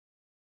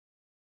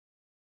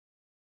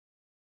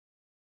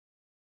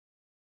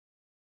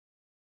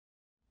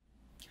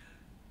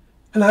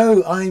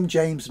Hello, I'm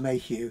James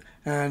Mayhew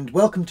and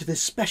welcome to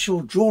this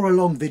special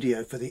draw-along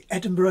video for the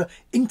Edinburgh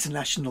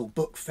International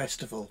Book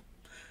Festival.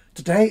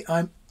 Today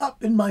I'm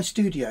up in my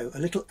studio, a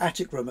little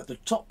attic room at the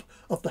top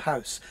of the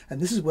house,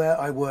 and this is where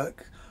I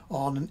work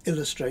on and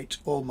illustrate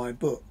all my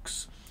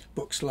books.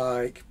 Books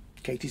like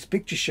Katie's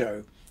Picture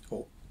Show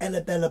or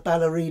Ella Bella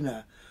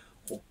Ballerina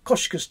or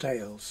Koshka's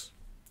Tales.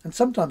 And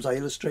sometimes I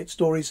illustrate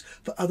stories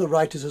for other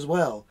writers as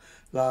well,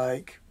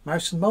 like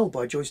Mouse and Mole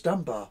by Joyce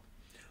Dunbar,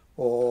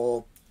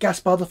 or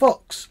Gaspar the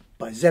Fox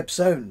by Zeb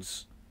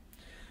Soanes,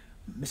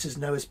 Mrs.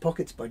 Noah's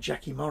Pockets by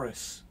Jackie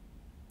Morris,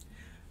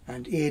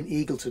 and Ian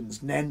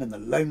Eagleton's Nen and the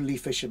Lonely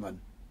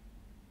Fisherman.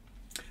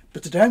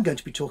 But today I'm going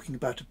to be talking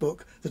about a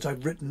book that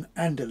I've written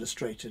and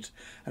illustrated,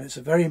 and it's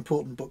a very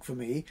important book for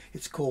me.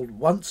 It's called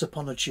Once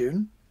Upon a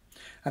Tune,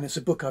 and it's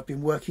a book I've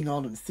been working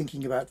on and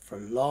thinking about for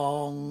a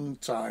long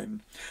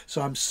time.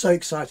 So I'm so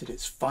excited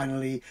it's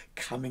finally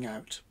coming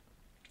out.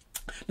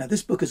 Now,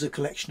 this book is a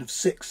collection of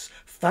 6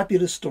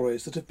 fabulous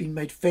stories that have been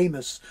made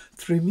famous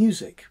through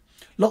music.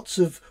 Lots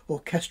of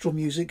orchestral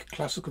music,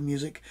 classical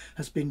music,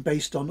 has been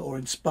based on or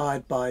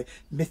inspired by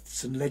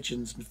myths and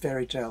legends and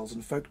fairy tales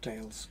and folk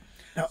tales.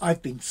 Now,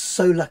 I've been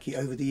so lucky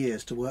over the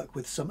years to work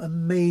with some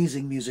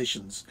amazing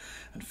musicians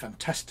and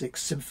fantastic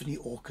symphony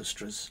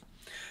orchestras.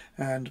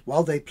 And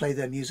while they play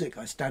their music,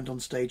 I stand on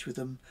stage with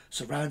them,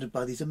 surrounded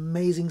by these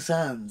amazing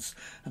sounds,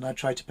 and I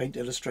try to paint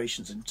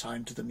illustrations in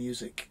time to the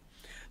music.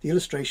 The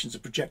illustrations are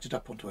projected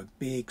up onto a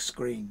big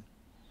screen.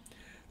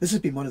 This has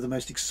been one of the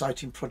most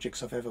exciting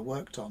projects I've ever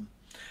worked on,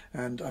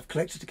 and I've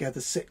collected together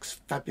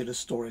 6 fabulous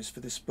stories for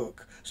this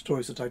book,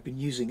 stories that I've been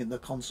using in the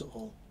concert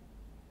hall.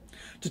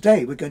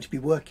 Today we're going to be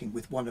working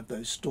with one of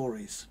those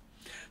stories.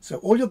 So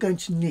all you're going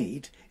to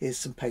need is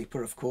some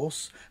paper, of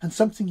course, and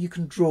something you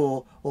can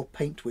draw or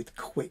paint with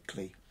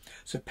quickly.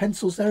 So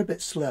pencils, they're a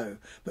bit slow,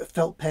 but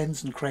felt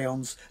pens and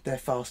crayons, they're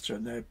faster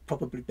and they're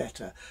probably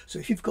better. So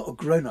if you've got a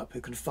grown-up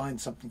who can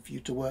find something for you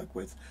to work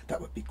with, that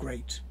would be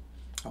great.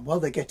 And while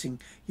they're getting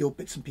your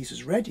bits and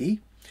pieces ready,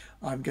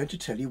 I'm going to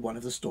tell you one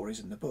of the stories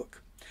in the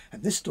book.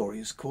 And this story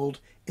is called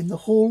In the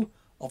Hall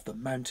of the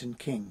Mountain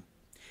King.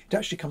 It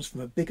actually comes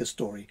from a bigger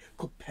story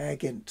called Peer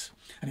Gynt,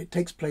 and it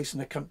takes place in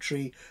a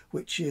country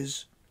which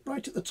is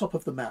right at the top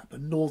of the map, a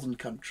northern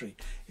country.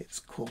 It's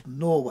called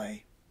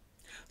Norway.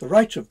 The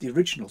writer of the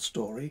original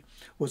story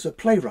was a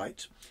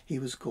playwright. He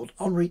was called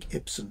Henrik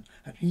Ibsen,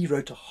 and he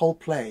wrote a whole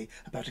play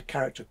about a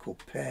character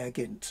called Peer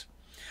Gynt.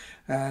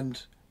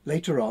 And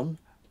later on,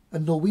 a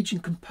Norwegian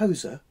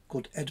composer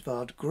called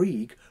Edvard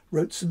Grieg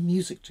wrote some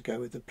music to go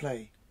with the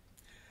play.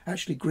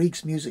 Actually,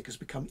 Grieg's music has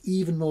become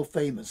even more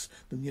famous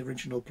than the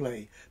original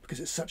play because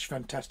it's such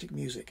fantastic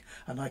music,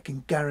 and I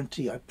can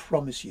guarantee, I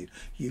promise you,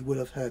 you will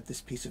have heard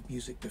this piece of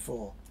music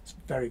before. It's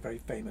very, very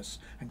famous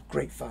and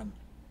great fun.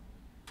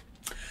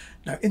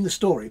 Now, in the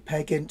story,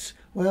 Peer Gynt,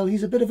 well,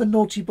 he's a bit of a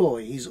naughty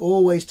boy. He's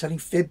always telling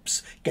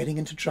fibs, getting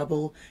into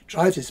trouble,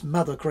 drives his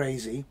mother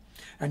crazy,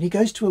 and he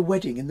goes to a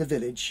wedding in the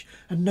village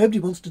and nobody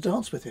wants to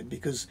dance with him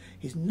because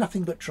he's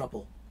nothing but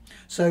trouble.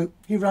 So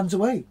he runs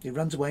away. He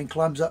runs away and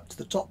climbs up to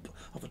the top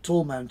of a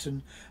tall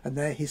mountain, and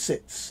there he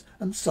sits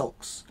and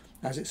sulks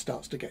as it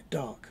starts to get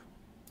dark.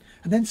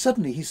 And then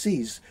suddenly he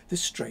sees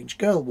this strange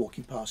girl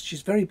walking past.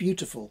 She's very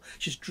beautiful.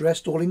 She's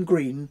dressed all in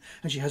green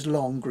and she has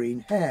long green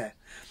hair.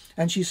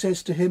 And she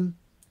says to him,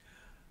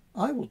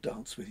 "I will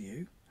dance with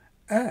you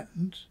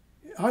and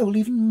I will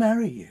even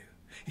marry you.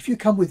 If you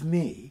come with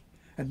me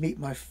and meet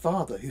my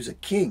father, who's a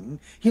king,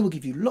 he will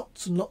give you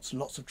lots and lots and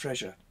lots of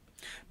treasure."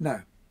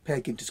 Now,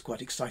 Peer Gynt is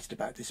quite excited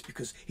about this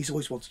because he's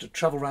always wanted to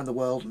travel around the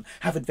world and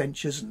have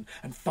adventures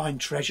and find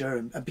treasure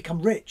and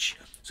become rich.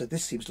 So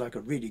this seems like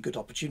a really good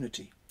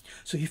opportunity.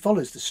 So he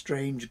follows the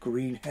strange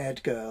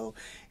green-haired girl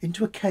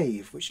into a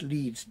cave which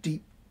leads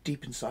deep,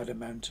 deep inside a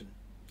mountain.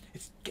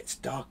 It gets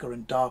darker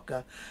and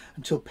darker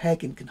until Peer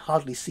Gynt can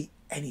hardly see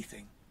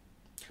anything.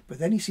 But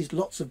then he sees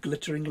lots of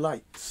glittering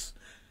lights.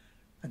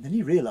 And then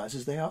he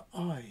realises they are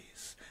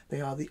eyes. They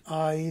are the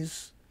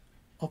eyes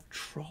of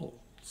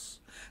trolls.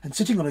 And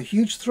sitting on a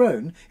huge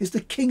throne is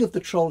the king of the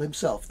troll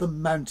himself, the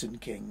Mountain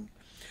King.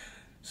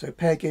 So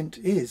Peer Gynt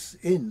is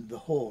in the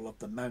hall of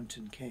the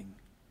Mountain King.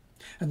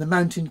 And the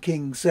Mountain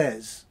King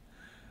says,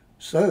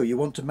 "So you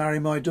want to marry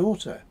my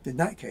daughter? In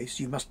that case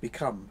you must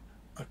become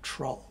a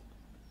troll."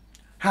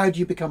 "How do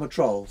you become a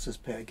troll?" says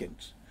Peer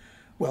Gynt.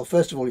 "Well,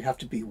 first of all you have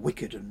to be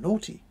wicked and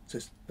naughty,"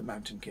 says the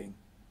Mountain King.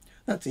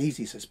 "That's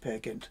easy," says Peer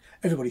Gynt.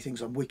 "Everybody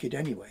thinks I'm wicked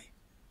anyway."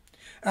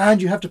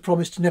 "And you have to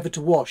promise never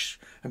to wash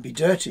and be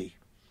dirty."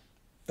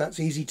 "That's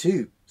easy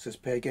too," says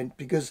Peer Gynt,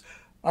 "because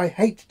I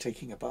hate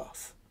taking a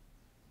bath."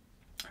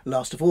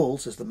 "Last of all,"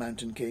 says the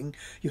Mountain King,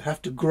 "you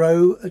have to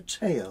grow a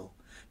tail,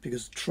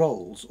 because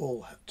trolls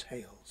all have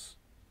tails."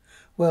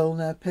 Well,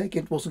 now, Peer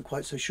Gynt wasn't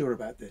quite so sure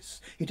about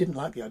this. He didn't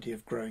like the idea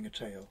of growing a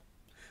tail.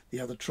 The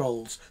other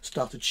trolls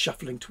started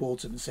shuffling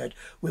towards him and said,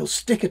 "We'll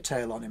stick a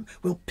tail on him,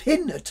 we'll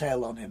pin a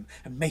tail on him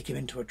and make him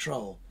into a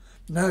troll."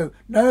 "No,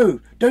 no,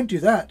 don't do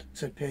that,"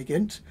 said Peer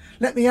Gynt.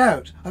 "Let me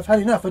out. I've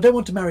had enough. I don't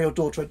want to marry your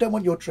daughter. I don't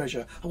want your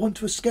treasure. I want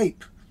to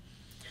escape."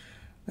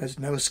 "There's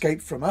no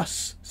escape from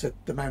us," said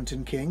the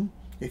Mountain King.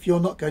 "If you're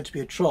not going to be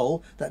a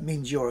troll, that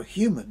means you're a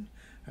human,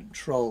 and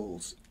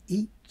trolls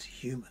eat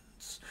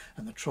humans."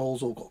 And the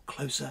trolls all got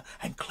closer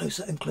and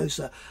closer and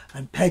closer,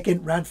 and Peer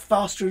Gynt ran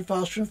faster and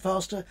faster and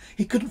faster.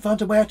 He couldn't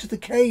find a way out of the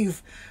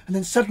cave, and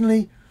then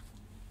suddenly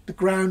the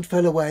ground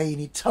fell away and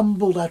he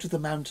tumbled out of the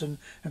mountain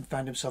and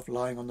found himself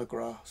lying on the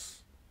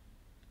grass.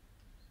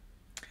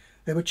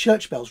 There were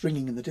church bells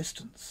ringing in the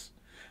distance,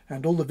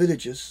 and all the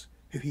villagers,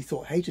 who he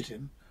thought hated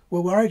him,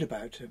 were worried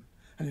about him,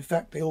 and in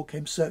fact they all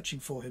came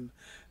searching for him,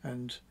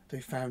 and they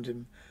found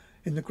him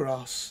in the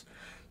grass,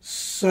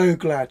 so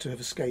glad to have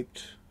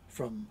escaped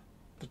from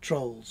the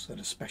trolls, and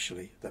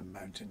especially the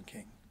Mountain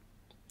King.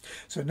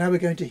 So now we're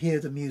going to hear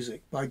the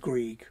music by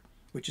Grieg,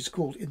 which is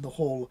called In the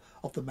Hall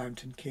of the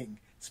Mountain King.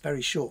 It's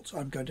very short, so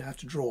I'm going to have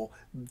to draw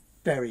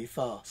very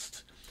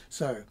fast.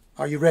 So,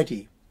 are you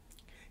ready?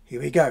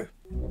 Here we go.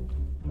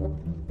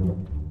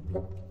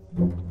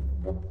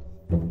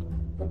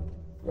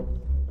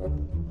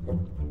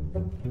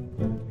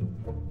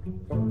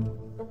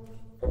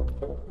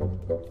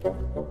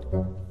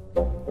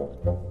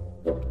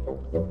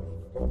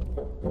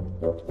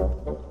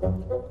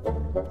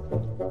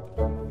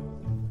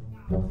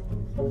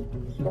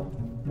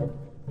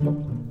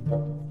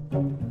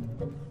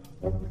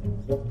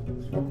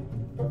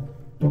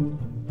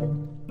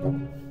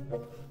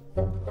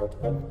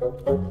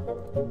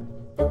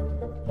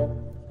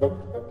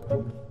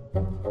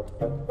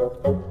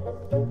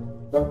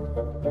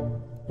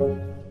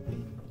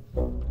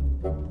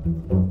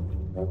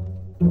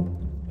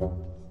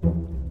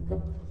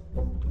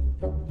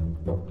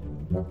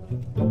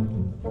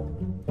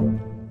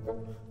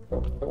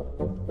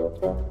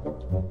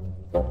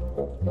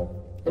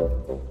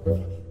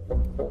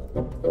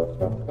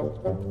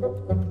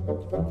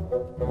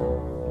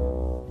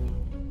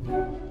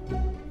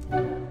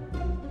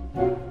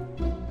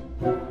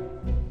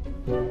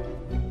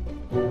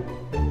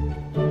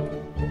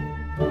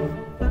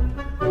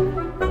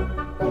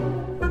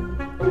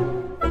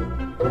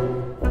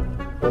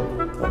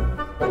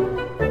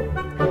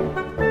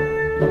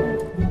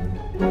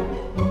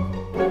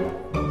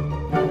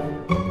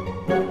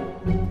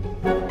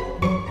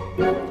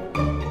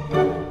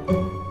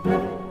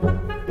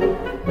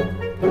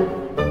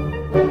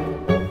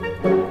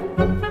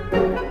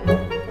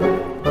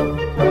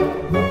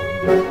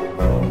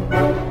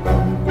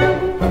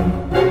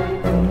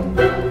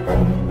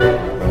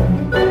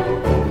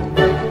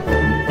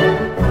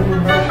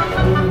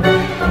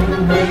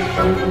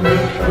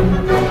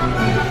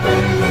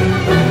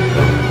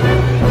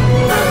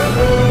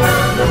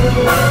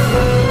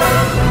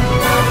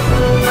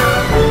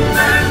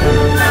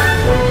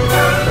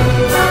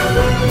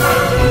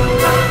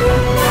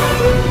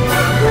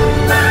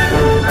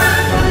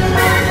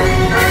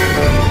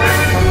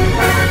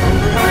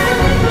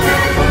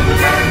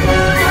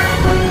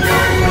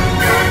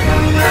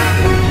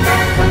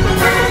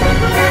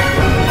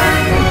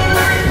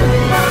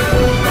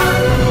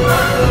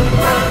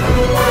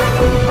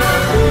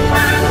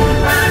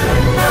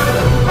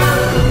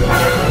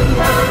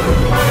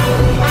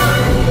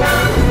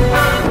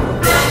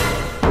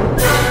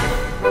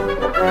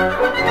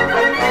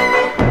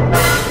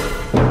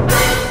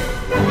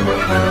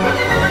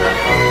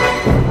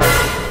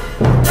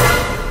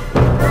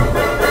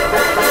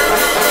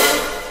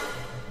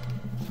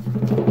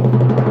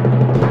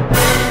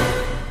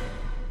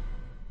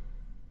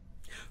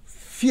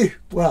 Phew,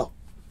 well,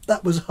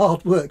 that was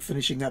hard work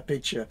finishing that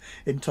picture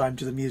in time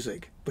to the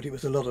music, but it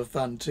was a lot of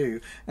fun too,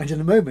 and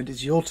in a moment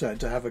it's your turn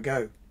to have a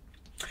go.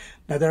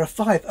 Now there are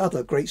 5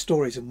 other great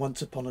stories in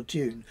Once Upon a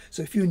Tune,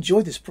 so if you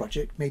enjoy this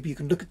project, maybe you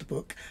can look at the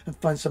book and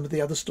find some of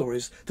the other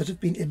stories that have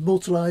been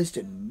immortalised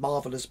in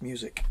marvellous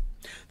music.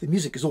 The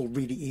music is all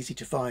really easy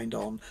to find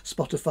on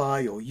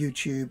Spotify or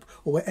YouTube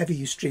or wherever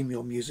you stream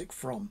your music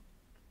from.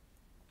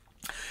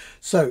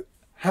 So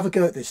have a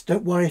go at this.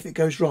 Don't worry if it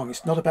goes wrong.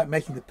 It's not about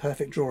making the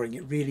perfect drawing.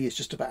 It really is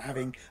just about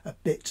having a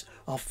bit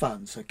of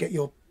fun. So get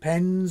your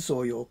pens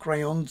or your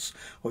crayons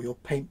or your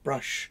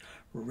paintbrush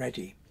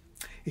ready.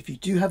 If you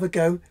do have a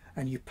go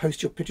and you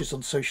post your pictures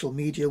on social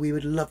media, we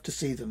would love to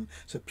see them.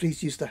 So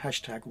please use the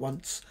hashtag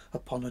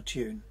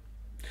 #OnceUponATune.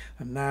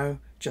 And now,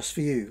 just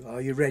for you,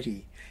 are you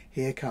ready?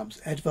 Here comes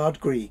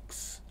Edvard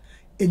Grieg's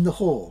In the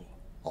Hall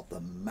of the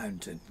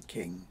Mountain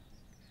King.